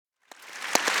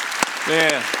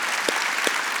Yeah.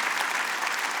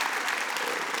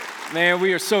 Man,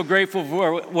 we are so grateful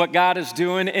for what God is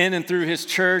doing in and through His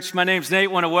church. My name's Nate.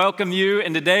 I want to welcome you,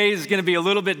 and today is going to be a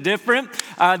little bit different.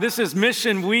 This is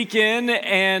Mission Weekend,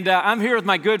 and I'm here with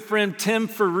my good friend Tim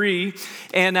Ferree.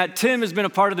 And Tim has been a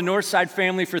part of the Northside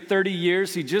family for 30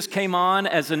 years. He just came on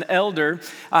as an elder.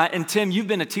 And Tim, you've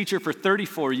been a teacher for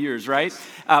 34 years, right?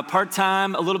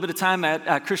 Part-time, a little bit of time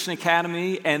at Christian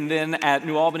Academy, and then at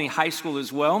New Albany High School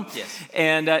as well. Yes.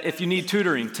 And if you need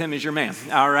tutoring, Tim is your man.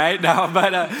 All right? No,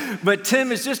 but Tim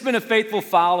has just been a faithful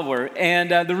follower,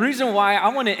 and the reason why I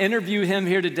want to interview him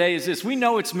here today is this. We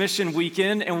know it's Mission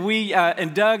Weekend,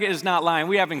 and Doug is not lying.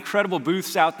 We have incredible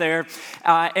booths out there,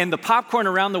 and the popcorn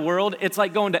around the world, it's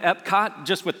like going to Epcot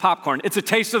just with popcorn. It's a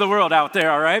taste of the world out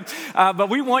there, all right? But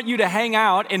we want you to hang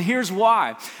out, and here's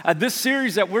why. This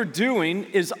series that we're doing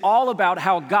is all about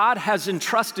how God has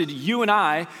entrusted you and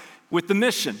I with the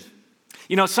mission.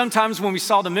 You know, sometimes when we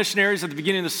saw the missionaries at the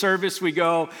beginning of the service, we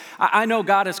go, I know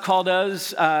God has called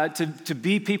us to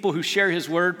be people who share His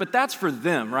word, but that's for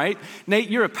them, right? Nate,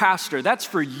 you're a pastor. That's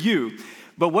for you.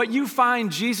 But what you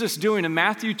find Jesus doing in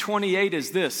Matthew 28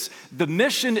 is this. The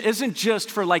mission isn't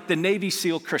just for like the Navy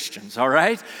SEAL Christians, all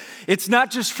right? It's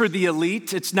not just for the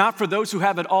elite. It's not for those who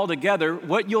have it all together.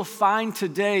 What you'll find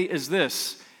today is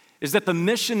this, is that the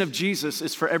mission of Jesus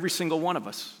is for every single one of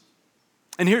us.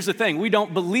 And here's the thing, we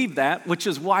don't believe that, which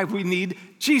is why we need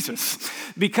Jesus.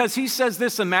 Because He says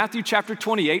this in Matthew chapter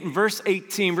 28 and verse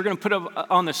 18, we're going to put it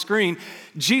on the screen.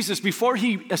 Jesus, before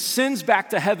He ascends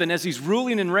back to heaven, as He's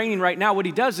ruling and reigning right now, what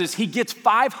He does is He gets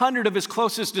 500 of His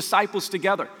closest disciples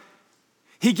together.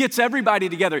 He gets everybody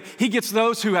together. He gets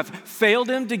those who have failed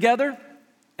Him together.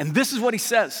 And this is what He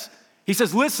says. He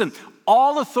says, listen,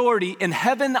 all authority in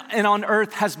heaven and on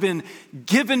earth has been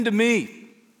given to me.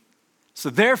 So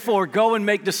therefore, go and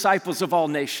make disciples of all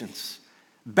nations,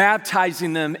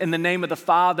 baptizing them in the name of the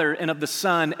Father and of the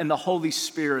Son and the Holy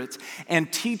Spirit,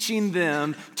 and teaching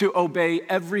them to obey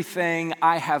everything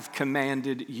I have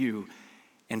commanded you.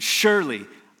 And surely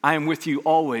I am with you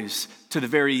always to the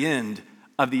very end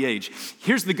of the age.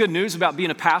 Here's the good news about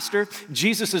being a pastor.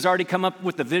 Jesus has already come up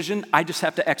with the vision. I just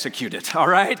have to execute it, all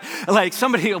right? Like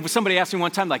somebody asked me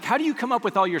one time, like, how do you come up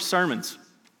with all your sermons?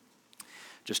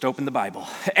 Just open the Bible.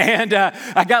 And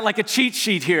I got like a cheat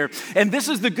sheet here. And this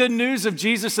is the good news of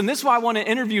Jesus. And this is why I want to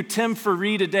interview Tim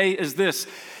Ferree today is this.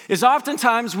 Is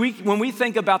oftentimes when we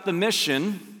think about the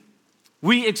mission,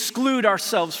 we exclude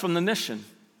ourselves from the mission.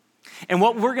 And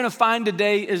what we're going to find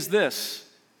today is this,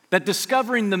 that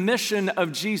discovering the mission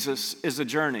of Jesus is a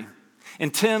journey.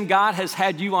 And Tim, God has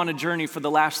had you on a journey for the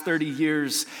last 30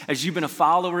 years as you've been a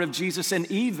follower of Jesus, and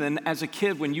even as a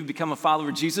kid when you've become a follower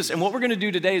of Jesus. And what we're going to do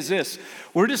today is this.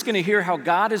 We're just going to hear how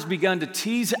God has begun to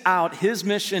tease out His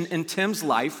mission in Tim's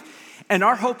life. And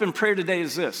our hope and prayer today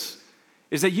is this,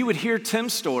 is that you would hear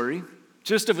Tim's story,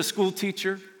 just of a school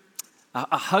teacher,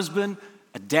 a husband,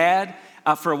 a dad.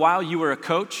 For a while you were a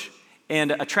coach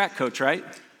and a track coach, right?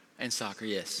 And soccer,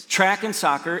 yes. Track and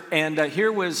soccer, and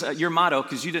here was your motto,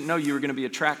 because you didn't know you were going to be a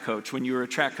track coach when you were a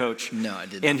track coach. No, I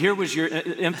didn't. And here was your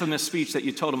infamous speech that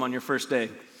you told them on your first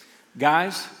day.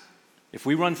 Guys, if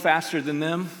we run faster than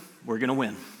them, we're going to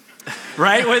win.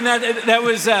 Right? When that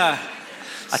was, I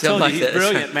told you, he's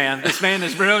brilliant, man. This man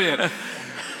is brilliant.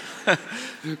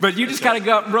 But you just kind of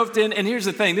got roped in, and here's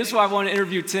the thing. This is why I want to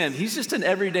interview Tim. He's just an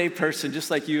everyday person,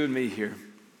 just like you and me here.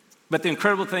 But the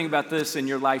incredible thing about this in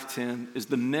your life, Tim, is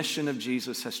the mission of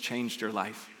Jesus has changed your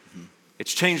life. Mm-hmm.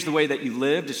 It's changed the way that you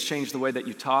lived. It's changed the way that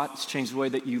you taught. It's changed the way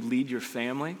that you lead your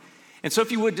family. And so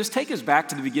if you would, just take us back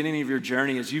to the beginning of your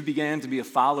journey as you began to be a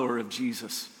follower of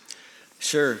Jesus.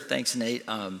 Sure. Thanks, Nate.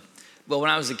 Well, when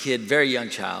I was a kid, very young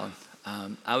child,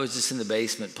 I was just in the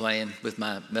basement playing with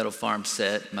my metal farm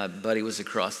set. My buddy was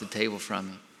across the table from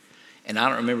me. And I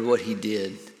don't remember what he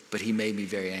did, but he made me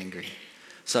very angry.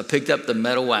 So I picked up the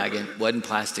metal wagon, wasn't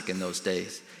plastic in those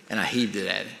days, and I heaved it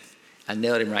at him. I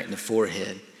nailed him right in the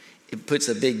forehead. It puts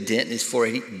a big dent in his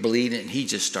forehead, he bleeding, and he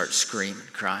just starts screaming,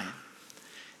 crying.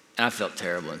 And I felt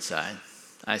terrible inside.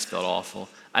 I just felt awful.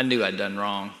 I knew I'd done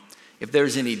wrong. If there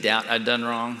was any doubt I'd done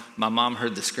wrong, my mom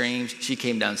heard the screams. She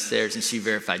came downstairs and she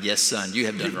verified, yes, son, you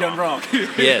have done wrong. Done wrong.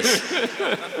 Yes.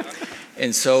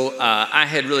 And so I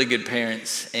had really good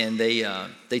parents, and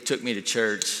they took me to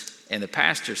church. And the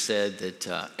pastor said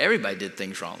that everybody did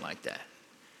things wrong like that.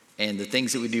 And the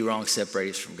things that we do wrong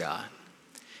separate us from God.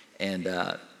 And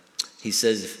he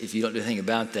says, if you don't do anything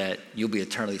about that, you'll be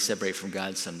eternally separated from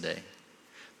God someday.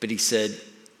 But he said,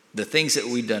 the things that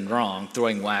we've done wrong,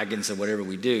 throwing wagons or whatever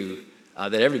we do,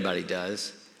 that everybody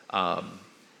does,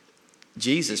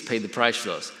 Jesus paid the price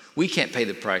for those. We can't pay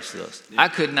the price for those. Yeah. I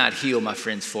could not heal my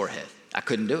friend's forehead. I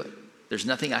couldn't do it. There's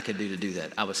nothing I could do to do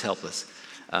that. I was helpless.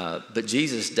 But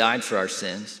Jesus died for our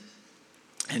sins.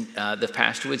 And the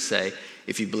pastor would say,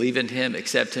 if you believe in him,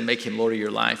 accept him, make him Lord of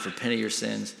your life, repent of your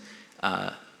sins,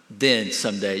 then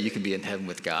someday you can be in heaven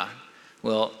with God.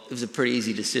 Well, it was a pretty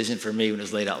easy decision for me when it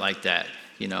was laid out like that,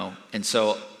 you know. And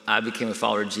so I became a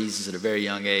follower of Jesus at a very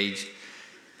young age.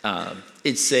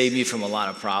 It saved me from a lot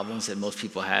of problems that most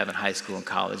people have in high school and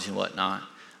college and whatnot.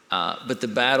 But the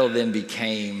battle then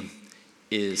became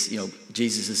is, you know,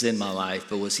 Jesus is in my life,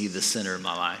 but was he the center of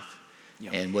my life?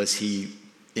 Yep. And was he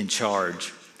in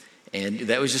charge? And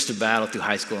that was just a battle through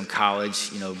high school and college,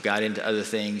 you know, got into other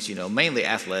things, you know, mainly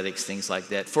athletics, things like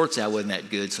that. Fortunately, I wasn't that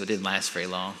good, so it didn't last very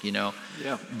long, you know.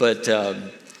 Yeah. But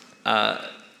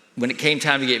when it came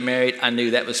time to get married, I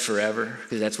knew that was forever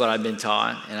because that's what I'd been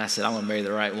taught. And I said, I'm going to marry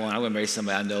the right one. I'm going to marry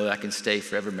somebody I know that I can stay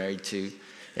forever married to.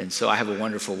 And so I have a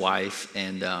wonderful wife,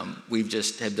 and we've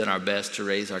just have done our best to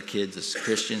raise our kids as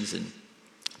Christians and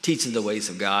teach them the ways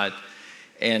of God.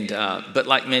 And but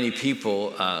like many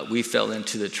people, we fell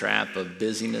into the trap of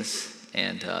busyness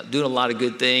and doing a lot of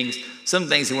good things. Some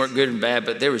things that weren't good and bad,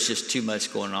 but there was just too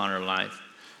much going on in our life.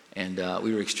 And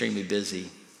we were extremely busy.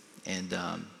 And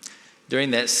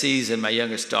during that season, my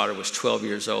youngest daughter was 12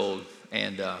 years old.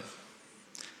 And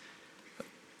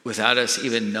without us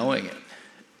even knowing it,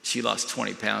 she lost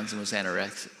 20 pounds and was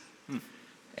anorexic.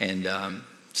 And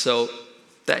so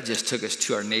that just took us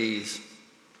to our knees.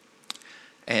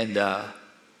 And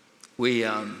we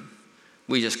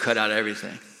just cut out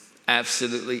everything,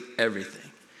 absolutely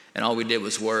everything. And all we did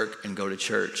was work and go to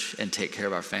church and take care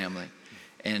of our family.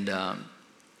 And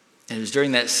it was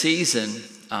during that season,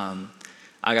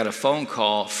 I got a phone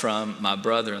call from my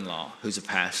brother-in-law, who's a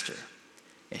pastor.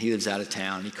 And he lives out of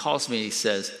town. He calls me, he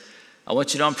says, I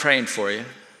want you to know I'm praying for you.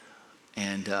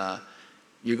 And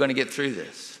you're going to get through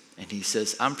this. And he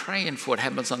says, I'm praying for what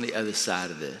happens on the other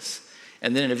side of this.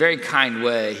 And then in a very kind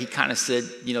way, he kind of said,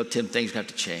 you know, Tim, things have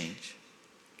to change.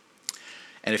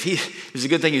 And it was a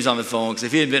good thing he was on the phone, because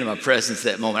if he had been in my presence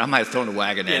at that moment, I might have thrown a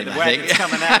wagon at him. The wagon's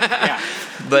coming out. Yeah.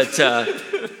 But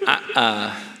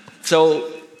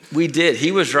so we did.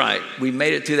 He was right. We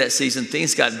made it through that season.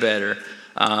 Things got better.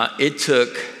 It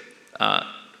took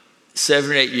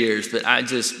 7 or 8 years, but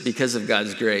because of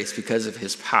God's grace, because of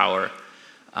his power,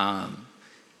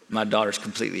 my daughter's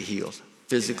completely healed,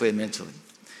 physically and mentally.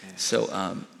 Yeah.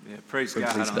 So, praise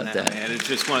God on that, man. It's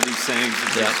just one of these things.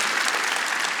 Yeah.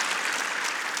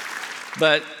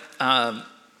 But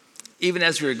even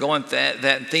as we were going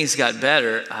that things got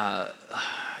better,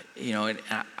 you know, and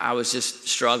I was just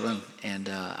struggling. And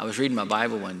I was reading my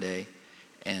Bible one day,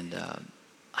 and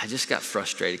I just got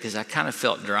frustrated because I kind of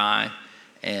felt dry.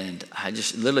 And I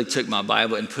just literally took my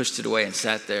Bible and pushed it away and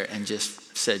sat there and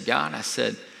just said, God, I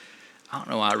said, I don't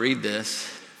know why I read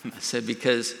this. I said,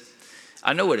 because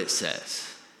I know what it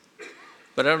says,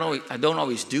 but I don't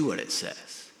always do what it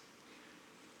says.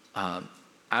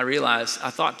 I realized,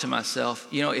 I thought to myself,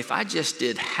 you know, if I just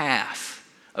did half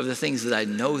of the things that I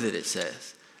know that it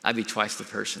says, I'd be twice the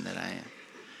person that I am.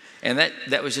 And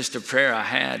that was just a prayer I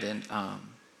had. And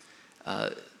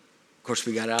of course,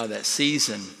 we got out of that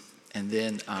season. And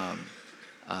then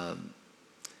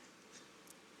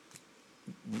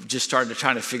just started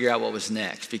trying to figure out what was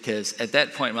next. Because at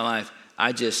that point in my life,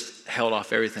 I just held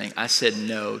off everything. I said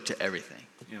no to everything.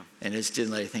 Yeah. And just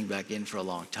didn't let anything back in for a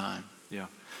long time. Yeah.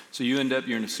 So you're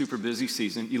in a super busy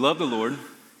season. You love the Lord.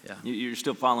 Yeah. You're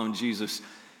still following Jesus.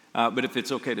 But if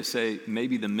it's okay to say,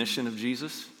 maybe the mission of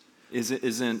Jesus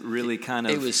isn't really kind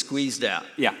of... It was squeezed out.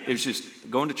 Yeah. It was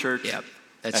just going to church. Yep.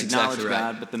 That's acknowledge exactly right.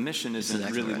 God, but the mission isn't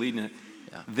exactly really right. leading it.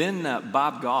 Yeah. Then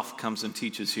Bob Goff comes and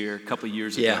teaches here a couple of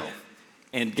years ago.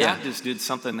 And God just did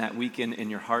something that weekend in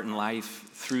your heart and life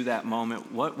through that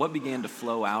moment. What began to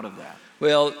flow out of that?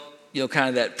 Well, you know, kind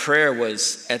of that prayer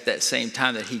was at that same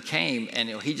time that he came, and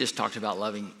you know, he just talked about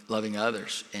loving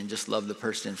others and just love the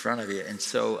person in front of you. And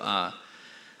so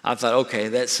I thought, okay,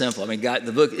 that's simple. I mean, God,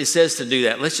 the book, it says to do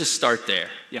that. Let's just start there.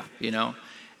 Yeah. You know?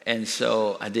 And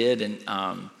so I did, and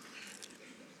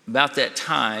about that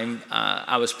time,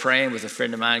 I was praying with a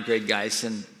friend of mine, Greg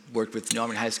Geisen, worked with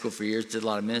Norman High School for years, did a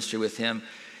lot of ministry with him.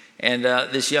 And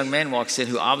this young man walks in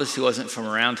who obviously wasn't from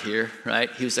around here, right?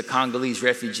 He was a Congolese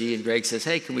refugee, and Greg says,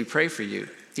 hey, can we pray for you?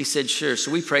 He said, sure.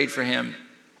 So we prayed for him.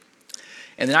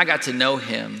 And then I got to know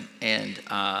him, and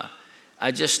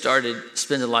I just started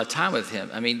spending a lot of time with him.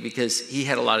 I mean, because he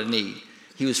had a lot of need.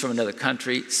 He was from another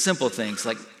country, simple things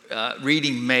like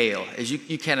reading mail. As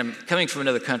you can, coming from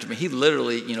another country, he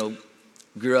literally, you know,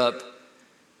 grew up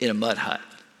in a mud hut.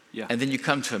 Yeah. And then you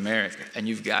come to America, and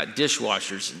you've got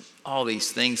dishwashers and all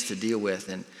these things to deal with.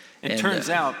 And It turns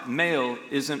out mail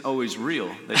isn't always real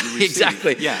that you receive.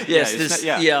 Exactly. Yeah. Yes.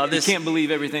 You can't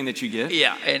believe everything that you get.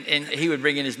 Yeah. And he would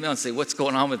bring in his mail and say, "What's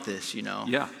going on with this?"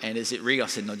 Yeah. And is it real? I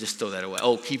said, "No, just throw that away."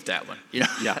 "Oh, keep that one." Yeah.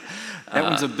 That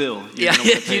one's a bill.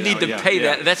 You need to pay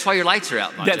that. That's why your lights are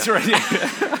out. That's right.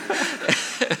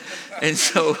 And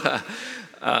so,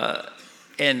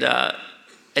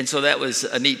 and so that was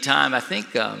a neat time. I think.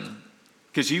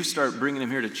 Because you start bringing him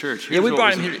here to church. We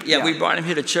brought him here. Yeah, we brought him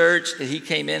here to church. And he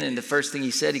came in, and the first thing he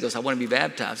said, he goes, "I want to be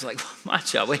baptized." I'm like, "My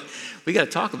child, we got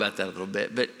to talk about that a little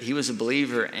bit." But he was a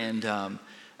believer, and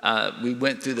we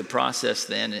went through the process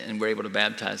then, and were able to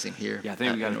baptize him here. Yeah, I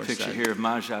think we got a picture here of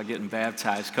Majah getting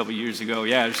baptized a couple years ago.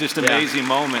 Yeah, it was just an amazing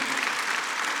moment.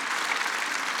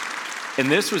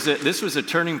 And this was a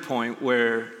turning point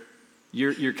where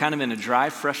you're kind of in a dry,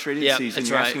 frustrated season.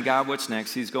 You're asking God what's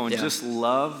next. He's going, just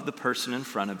love the person in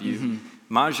front of you. Mm-hmm.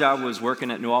 Majah was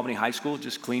working at New Albany High School,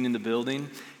 just cleaning the building.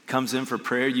 Comes in for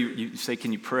prayer. You say,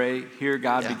 "Can you pray?" Here,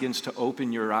 God begins to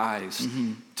open your eyes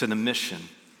to the mission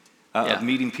of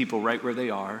meeting people right where they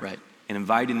are and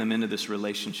inviting them into this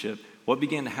relationship. What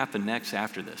began to happen next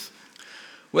after this?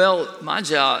 Well,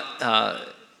 Majah,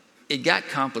 it got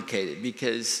complicated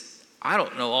because I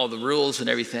don't know all the rules and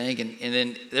everything, and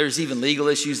then there's even legal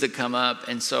issues that come up.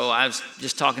 And so I was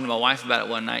just talking to my wife about it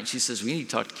one night, and she says, "We need to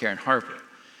talk to Karen Harper,"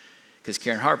 because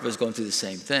Karen Harper was going through the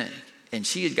same thing. And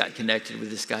she had got connected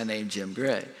with this guy named Jim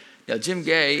Gray. Now, Jim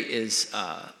Gray is,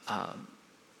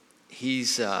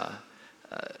 he's a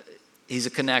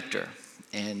connector,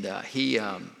 and he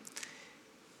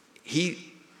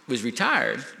was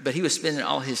retired, but he was spending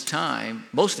all his time,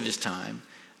 most of his time,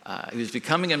 he was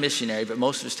becoming a missionary, but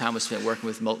most of his time was spent working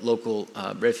with local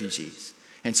refugees.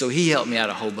 And so he helped me out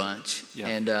a whole bunch. Yeah.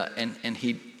 And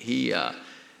he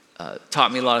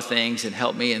taught me a lot of things and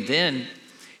helped me. And then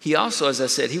he also, as I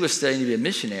said, he was studying to be a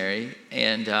missionary.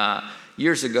 And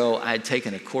years ago, I had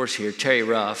taken a course here. Terry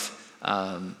Ruff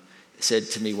said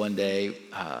to me one day,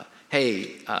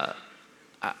 "Hey,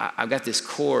 I've got this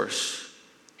course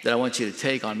that I want you to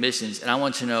take on missions, and I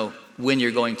want to know when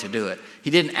you're going to do it." He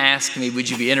didn't ask me, "Would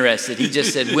you be interested?" He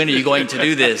just said, "When are you going to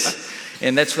do this?"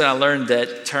 And that's when I learned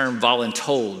that term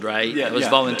voluntold, right? I was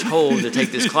voluntold to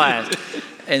take this class.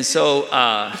 And so,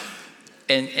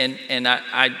 and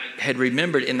I had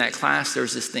remembered in that class, there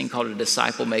was this thing called a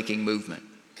disciple-making movement.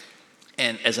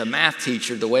 And as a math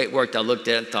teacher, the way it worked, I looked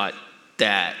at it and thought,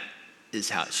 that is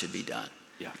how it should be done.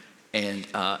 Yeah.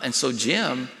 And so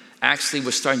Jim actually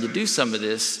was starting to do some of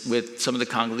this with some of the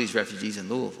Congolese refugees in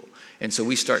Louisville. And so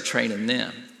we start training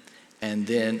them. And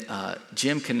then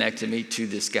Jim connected me to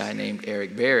this guy named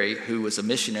Eric Berry, who was a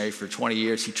missionary for 20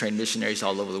 years. He trained missionaries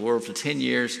all over the world for 10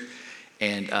 years.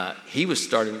 And he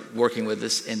started working with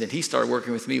us. And then he started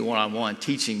working with me one-on-one,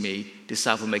 teaching me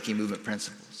disciple-making movement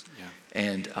principles.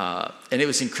 Yeah. And it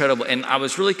was incredible. And I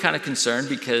was really kind of concerned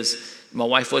because my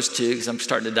wife was too, because I'm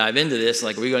starting to dive into this.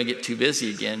 Like, are we going to get too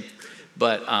busy again?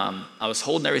 But I was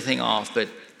holding everything off. But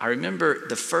I remember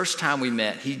the first time we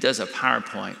met, he does a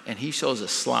PowerPoint, and he shows a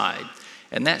slide.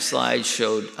 And that slide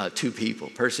showed two people,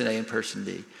 person A and person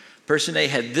B. Person A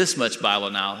had this much Bible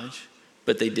knowledge,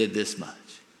 but they did this much.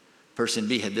 Person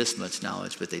B had this much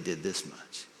knowledge, but they did this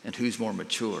much. And who's more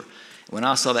mature? When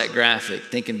I saw that graphic,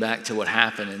 thinking back to what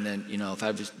happened, and then, if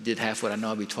I just did half what I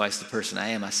know, I'd be twice the person I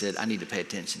am, I said, I need to pay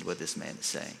attention to what this man is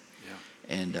saying.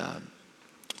 Yeah. And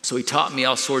so he taught me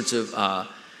all sorts of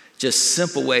just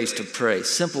simple ways to pray,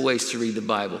 simple ways to read the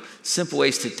Bible, simple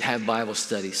ways to have Bible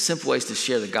studies, simple ways to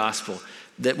share the gospel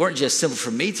that weren't just simple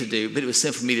for me to do, but it was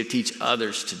simple for me to teach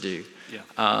others to do.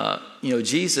 Yeah.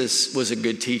 Jesus was a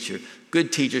good teacher.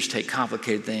 Good teachers take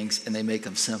complicated things and they make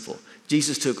them simple.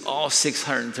 Jesus took all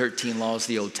 613 laws of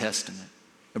the Old Testament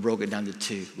and broke it down to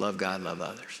two: love God, love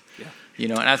others. Yeah.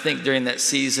 And I think during that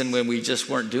season when we just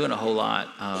weren't doing a whole lot,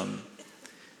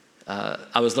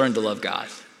 I was learning to love God.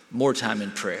 More time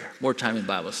in prayer, more time in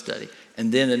Bible study. And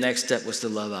then the next step was to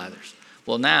love others.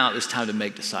 Well, now it was time to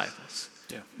make disciples,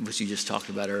 which you just talked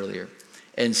about earlier.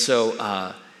 And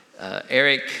so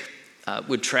Eric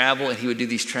would travel and he would do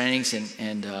these trainings,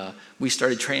 and we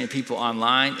started training people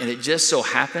online. And it just so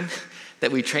happened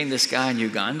that we trained this guy in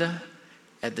Uganda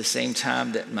at the same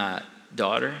time that my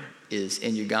daughter is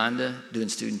in Uganda doing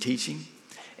student teaching.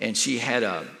 And she had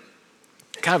a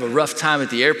kind of a rough time at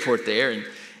the airport there.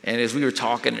 And as we were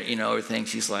talking, everything,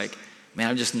 she's like, "Man,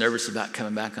 I'm just nervous about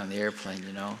coming back on the airplane,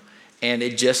 And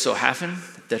it just so happened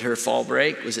that her fall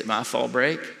break was at my fall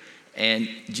break. And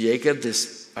Jacob,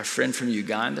 our friend from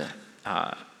Uganda,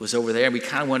 was over there. And we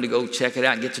kind of wanted to go check it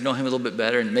out and get to know him a little bit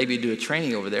better and maybe do a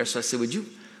training over there. So I said, would you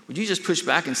would you just push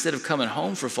back instead of coming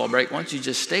home for fall break? Why don't you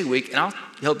just stay a week and I'll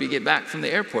help you get back from the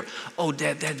airport? Oh,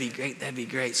 Dad, that'd be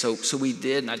great. So we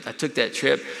did, and I took that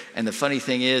trip. And the funny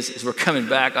thing is we're coming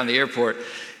back on the airport.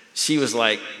 She was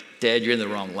like, Dad, you're in the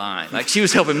wrong line. Like, she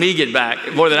was helping me get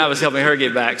back more than I was helping her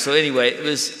get back. So anyway, it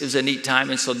was a neat time.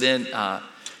 And so then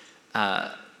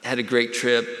had a great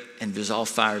trip and was all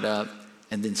fired up.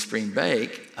 And then spring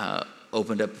break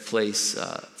opened up a place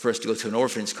for us to go to an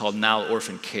orphanage called Nile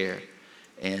Orphan Care.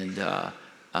 And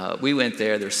we went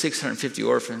there. There were 650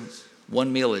 orphans,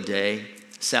 1 meal a day.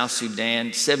 South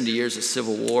Sudan, 70 years of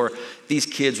civil war. These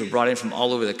kids were brought in from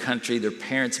all over the country. Their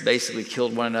parents basically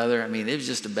killed one another. I mean, it was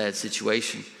just a bad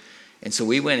situation. And so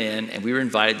we went in and we were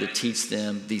invited to teach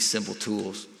them these simple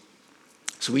tools.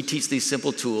 So we teach these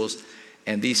simple tools,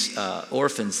 and these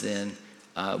orphans then,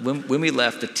 when we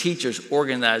left, the teachers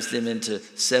organized them into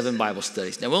 7 Bible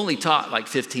studies. Now, we only taught like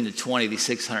 15 to 20 of these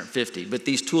 650, but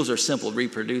these tools are simple,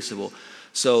 reproducible.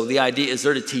 So the idea is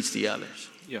they're to teach the others.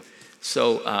 Yeah.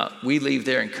 So we leave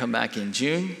there and come back in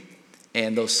June,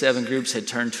 and those 7 groups had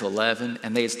turned to 11,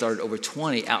 and they had started over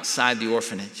 20 outside the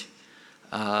orphanage.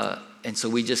 And so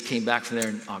we just came back from there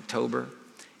in October,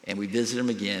 and we visited them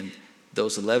again.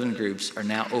 Those 11 groups are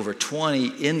now over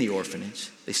 20 in the orphanage.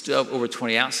 They still have over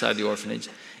 20 outside the orphanage.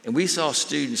 And we saw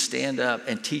students stand up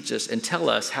and teach us and tell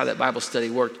us how that Bible study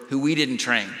worked, who we didn't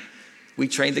train. We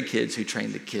trained the kids who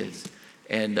trained the kids.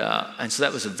 And so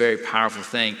that was a very powerful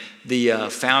thing. The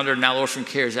founder of Nile Orphan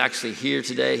Care is actually here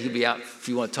today. He'll be out if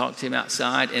you want to talk to him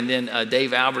outside. And then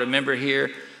Dave Albert, a member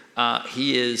here,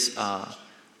 he is now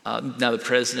the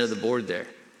president of the board there.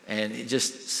 And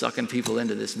just sucking people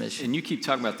into this mission. And you keep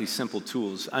talking about these simple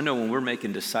tools. I know when we're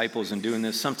making disciples and doing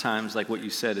this, sometimes, like what you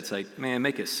said, it's like, man,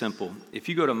 make it simple. If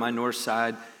you go to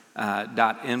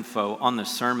mynorthside.info, on the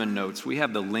sermon notes, we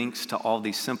have the links to all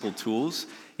these simple tools.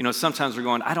 You know, sometimes we're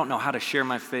going, I don't know how to share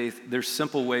my faith. There's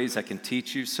simple ways I can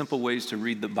teach you, simple ways to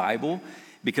read the Bible.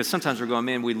 Because sometimes we're going,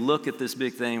 man, we look at this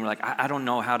big thing, we're like, I don't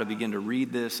know how to begin to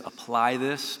read this, apply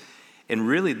this. And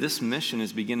really, this mission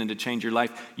is beginning to change your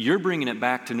life. You're bringing it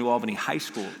back to New Albany High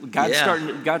School. God's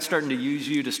starting to use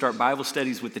you to start Bible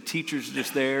studies with the teachers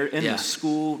just there in the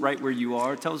school right where you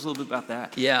are. Tell us a little bit about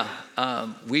that. Yeah,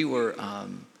 we were.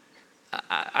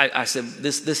 I said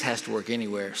this has to work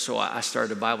anywhere. So I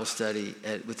started a Bible study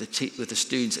with the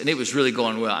students, and it was really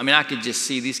going well. I mean, I could just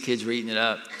see these kids reading it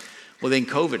up. Well, then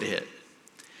COVID hit,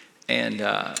 and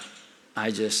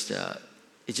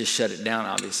it just shut it down,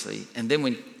 obviously. And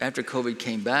then after COVID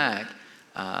came back,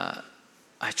 I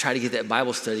tried to get that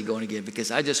Bible study going again,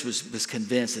 because I just was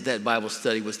convinced that Bible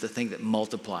study was the thing that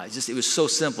multiplies. It was so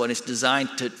simple, and it's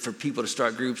designed for people to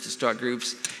start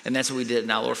groups, and that's what we did at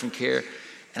Nile Orphan Care.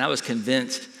 And I was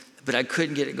convinced, but I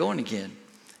couldn't get it going again.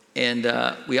 And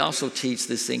we also teach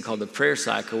this thing called the prayer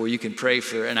cycle, where you can pray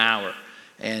for an hour.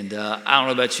 And I don't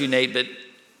know about you, Nate, but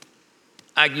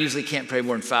I usually can't pray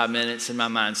more than 5 minutes, and my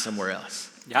mind's somewhere else.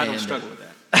 Yeah, I don't struggle with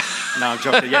that. No, I'm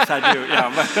joking. Yes, I do. Yeah,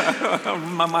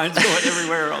 my mind's going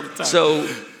everywhere all the time. So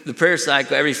the prayer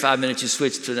cycle, every 5 minutes you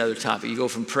switch to another topic. You go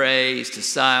from praise to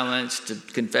silence to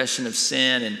confession of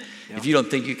sin. And if you don't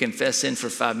think you confess sin for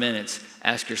 5 minutes,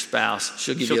 ask your spouse.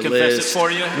 She'll give you a list. It for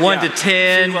you. 1 to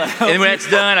 10. And then when that's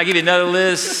done, I'll give you another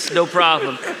list. No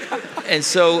problem. And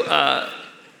so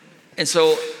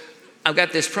I've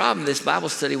got this problem. This Bible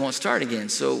study won't start again.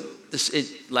 So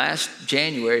last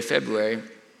January, February,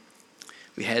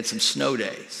 we had some snow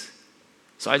days.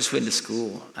 So I just went to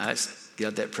school. I just get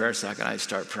out that prayer cycle, and I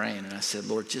start praying. And I said,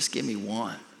 Lord, just give me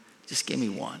one. Just give me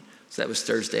one. So that was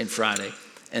Thursday and Friday.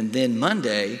 And then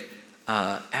Monday,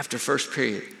 after first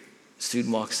period, the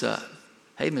student walks up.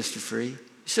 Hey, Mr. Ferree, you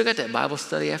still got that Bible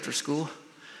study after school?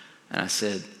 And I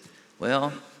said,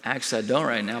 well, actually I don't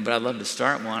right now, but I'd love to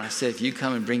start one. I said, if you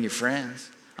come and bring your friends,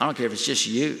 I don't care if it's just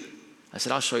you. I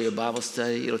said, I'll show you a Bible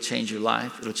study. It'll change your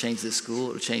life. It'll change this school.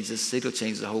 It'll change this city. It'll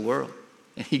change the whole world.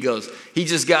 And he goes, he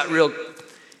just got real,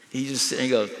 he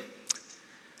goes,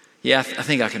 yeah, I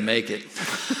think I can make it.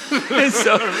 And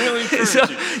so,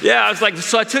 I was like,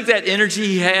 so I took that energy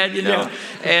he had,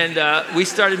 and we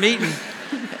started meeting.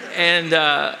 And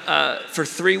for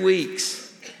 3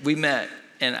 weeks, we met.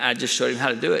 And I just showed him how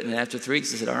to do it. And after 3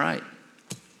 weeks, I said, all right,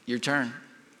 your turn.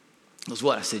 He goes,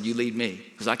 what? I said, you lead me.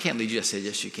 Because I can't lead you. I said,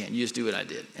 yes, you can. You just do what I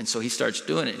did. And so he starts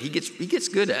doing it. He gets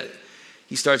good at it.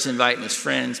 He starts inviting his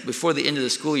friends. Before the end of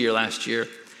the school year last year,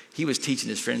 he was teaching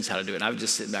his friends how to do it. And I was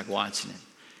just sitting back watching him.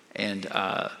 And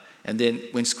then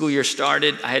when school year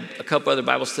started, I had a couple other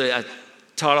Bible studies. I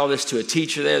taught all this to a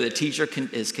teacher there. The teacher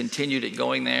has continued it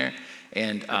going there.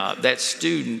 And that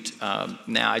student,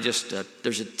 now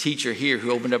there's a teacher here who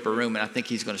opened up a room, and I think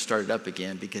he's going to start it up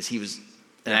again, because he was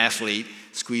athlete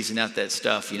squeezing out that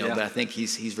stuff, but I think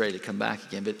he's ready to come back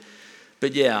again.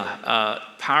 But yeah,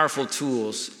 powerful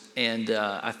tools. And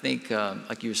I think,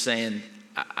 like you were saying,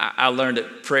 I learned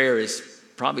that prayer is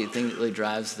probably the thing that really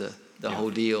drives the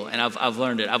whole deal. And I've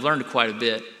learned it. I've learned it quite a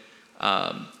bit.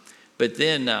 But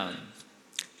then,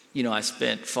 I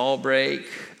spent fall break,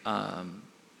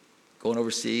 going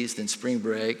overseas, then spring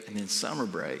break, and then summer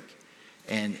break.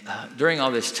 And during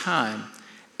all this time,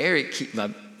 Eric,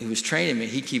 who was training me,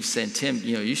 he keeps saying, Tim,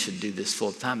 you should do this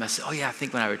full time. I said, oh yeah, I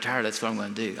think when I retire, that's what I'm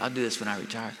going to do. I'll do this when I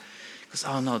retire. He goes,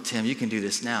 oh no, Tim, you can do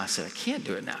this now. I said, I can't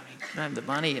do it now. I don't have the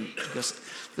money. And he goes,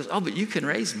 oh, but you can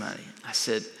raise money. I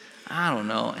said, I don't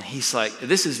know. And he's like,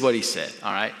 this is what he said,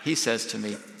 all right? He says to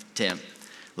me, Tim,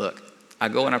 look, I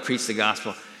go and I preach the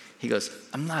gospel. He goes,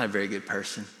 I'm not a very good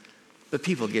person, but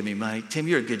people give me money. Tim,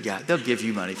 you're a good guy. They'll give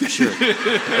you money for sure.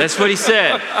 That's what he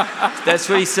said. That's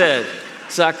what he said.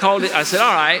 So I called it. I said,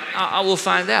 all right, I will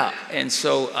find out. And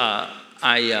so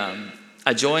I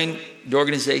joined the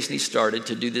organization he started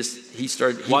to do this.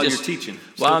 While you're teaching.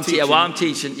 While I'm teaching.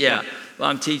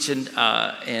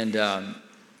 And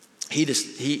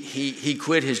he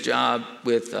quit his job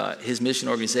with his mission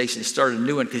organization. He started a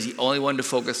new one because he only wanted to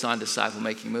focus on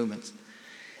disciple-making movements.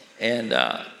 And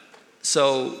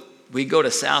so we go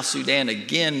to South Sudan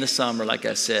again this summer, like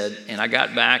I said, and I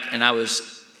got back and I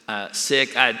was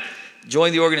sick. I'd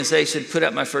joined the organization, put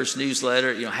out my first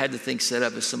newsletter, had the thing set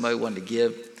up if somebody wanted to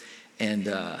give. And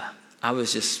I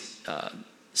was just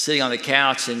sitting on the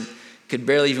couch and could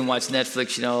barely even watch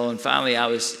Netflix, and finally I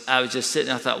was just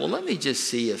sitting. I thought, well, let me just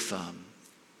see if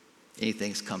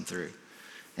anything's come through.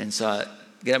 And so I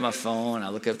get out my phone, I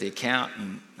look up the account,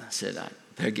 and I said, I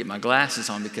better get my glasses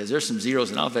on because there's some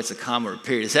zeros, and I don't know if that's a comma or a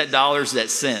period. Is that dollars? Is that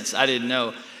cents? I didn't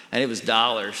know, and it was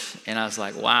dollars. And I was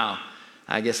like, wow,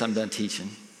 I guess I'm done teaching.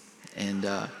 And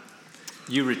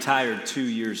you retired 2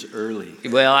 years early.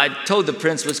 Well, I told the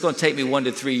principal it's going to take me 1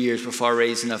 to 3 years before I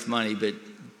raise enough money, but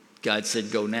God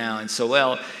said, go now. And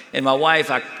so, and my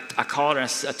wife, I called her, I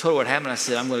told her what happened. I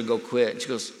said, I'm going to go quit. And she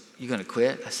goes, you going to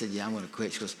quit? I said, yeah, I'm going to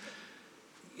quit. She goes,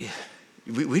 yeah,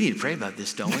 we need to pray about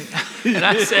this, don't we? and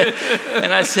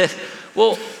I said,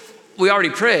 well, we already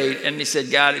prayed. And he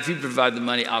said, God, if you provide the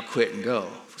money, I'll quit and go.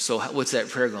 So what's that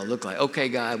prayer going to look like? Okay,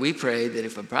 God, we prayed that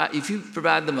if you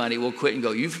provide the money, we'll quit and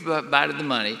go. You've provided the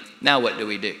money. Now what do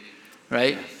we do?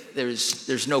 Right?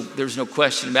 There's no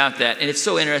question about that. And it's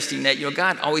so interesting that,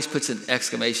 God always puts an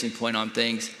exclamation point on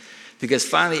things, because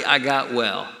finally I got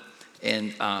well.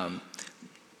 And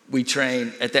we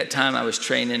trained, at that time I was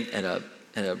training at a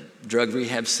drug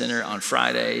rehab center on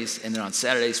Fridays. And then on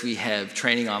Saturdays we have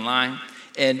training online.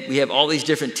 And we have all these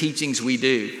different teachings we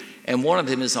do. And one of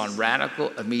them is on radical,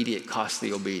 immediate,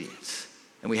 costly obedience.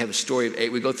 And we have a story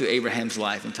we go through Abraham's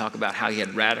life and talk about how he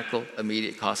had radical,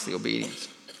 immediate, costly obedience.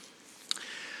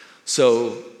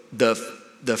 So the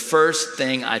first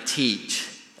thing I teach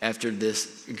after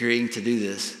this, agreeing to do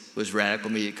this, was radical,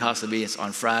 immediate, costly obedience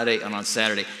on Friday and on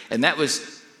Saturday. And that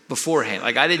was beforehand.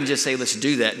 Like, I didn't just say, let's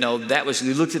do that. No,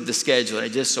 we looked at the schedule, and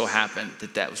it just so happened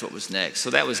that was what was next.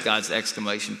 So that was God's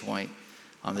exclamation point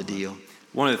on the deal.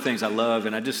 One of the things I love,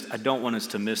 and I don't want us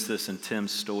to miss this in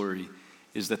Tim's story,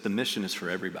 is that the mission is for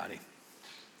everybody.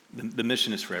 The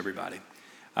mission is for everybody.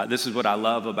 This is what I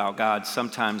love about God.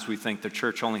 Sometimes we think the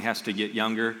church only has to get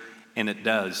younger, and it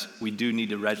does. We do need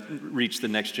to reach the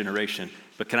next generation.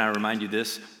 But can I remind you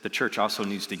this? The church also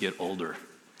needs to get older.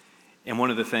 And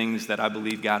one of the things that I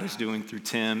believe God is doing through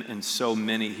Tim and so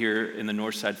many here in the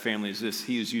Northside family is this: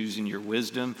 He is using your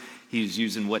wisdom. He is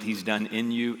using what He's done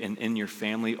in you and in your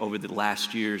family over the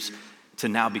last years to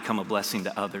now become a blessing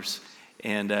to others.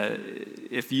 And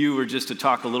if you were just to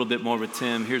talk a little bit more with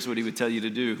Tim, here's what he would tell you to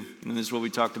do. And this is what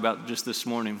we talked about just this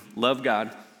morning. Love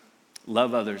God,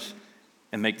 love others,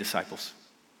 and make disciples.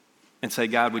 And say,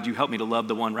 God, would you help me to love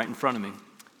the one right in front of me?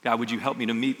 God, would you help me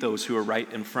to meet those who are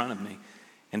right in front of me?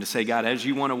 And to say, God, as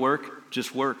you want to work,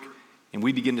 just work. And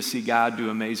we begin to see God do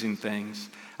amazing things.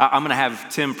 I'm going to have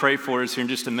Tim pray for us here in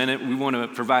just a minute. We want to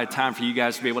provide time for you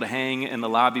guys to be able to hang in the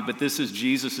lobby. But this is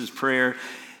Jesus' prayer.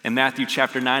 And Matthew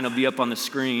chapter 9 will be up on the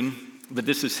screen. But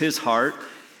this is his heart.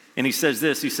 And he says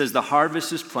this. He says, the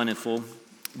harvest is plentiful,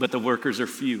 but the workers are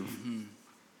few. Mm-hmm.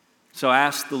 So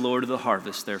ask the Lord of the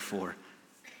harvest, therefore,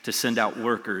 to send out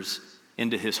workers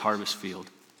into his harvest field.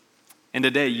 And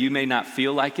today, you may not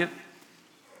feel like it.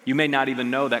 You may not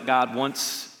even know that God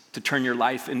wants to turn your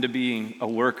life into being a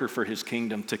worker for his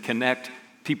kingdom, to connect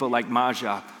people like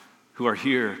Maja who are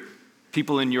here,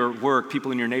 people in your work,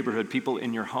 people in your neighborhood, people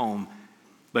in your home.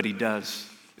 But he does.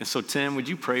 And so, Tim, would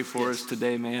you pray for us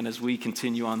today, man, as we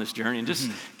continue on this journey? And just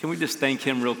can we just thank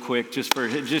him real quick, just for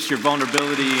just your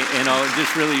vulnerability and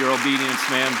just really your obedience,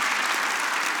 man.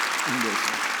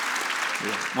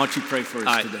 Why don't you pray for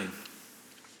us today?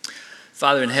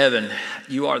 Father in heaven,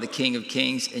 you are the King of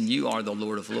kings and you are the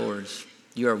Lord of lords.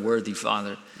 You are worthy,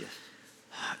 Father. Yes.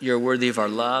 You're worthy of our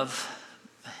love.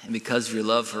 And because of your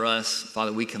love for us,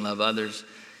 Father, we can love others.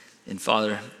 And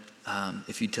Father,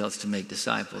 if you tell us to make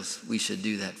disciples, we should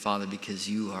do that, Father, because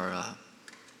you are,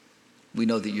 we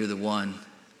know that you're the one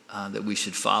that we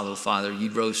should follow, Father. You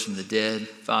rose from the dead.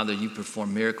 Father, you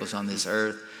perform miracles on this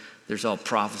earth. There's all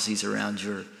prophecies around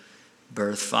your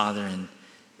birth, Father. And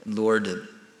Lord,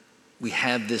 we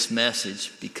have this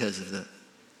message because of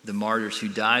the martyrs who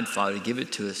died, Father, to give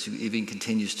it to us, who even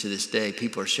continues to this day.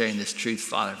 People are sharing this truth,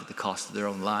 Father, at the cost of their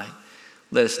own life.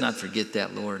 Let us not forget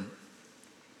that, Lord.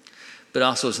 But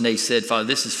also, as Nate said, Father,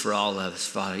 this is for all of us,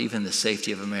 Father, even the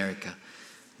safety of America.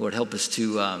 Lord, help us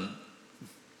to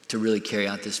really carry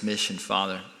out this mission,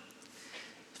 Father,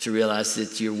 to realize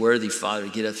that you're worthy, Father,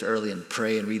 to get up early and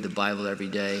pray and read the Bible every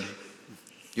day.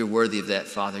 You're worthy of that,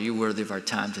 Father. You're worthy of our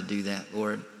time to do that,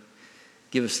 Lord.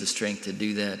 Give us the strength to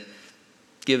do that.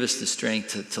 Give us the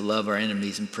strength to love our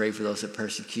enemies and pray for those that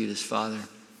persecute us, Father.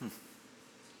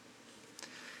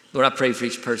 Lord, I pray for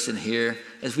each person here.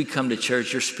 As we come to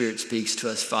church, your Spirit speaks to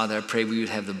us, Father. I pray we would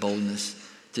have the boldness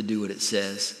to do what it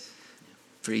says.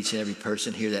 For each and every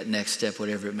person here, that next step,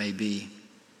 whatever it may be.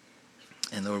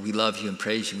 And Lord, we love you and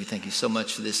praise you. We thank you so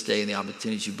much for this day and the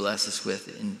opportunities you bless us with.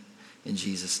 In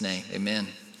Jesus' name, amen.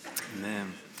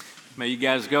 Amen. May you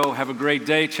guys go. Have a great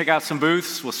day. Check out some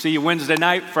booths. We'll see you Wednesday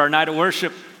night for our night of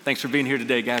worship. Thanks for being here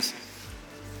today, guys.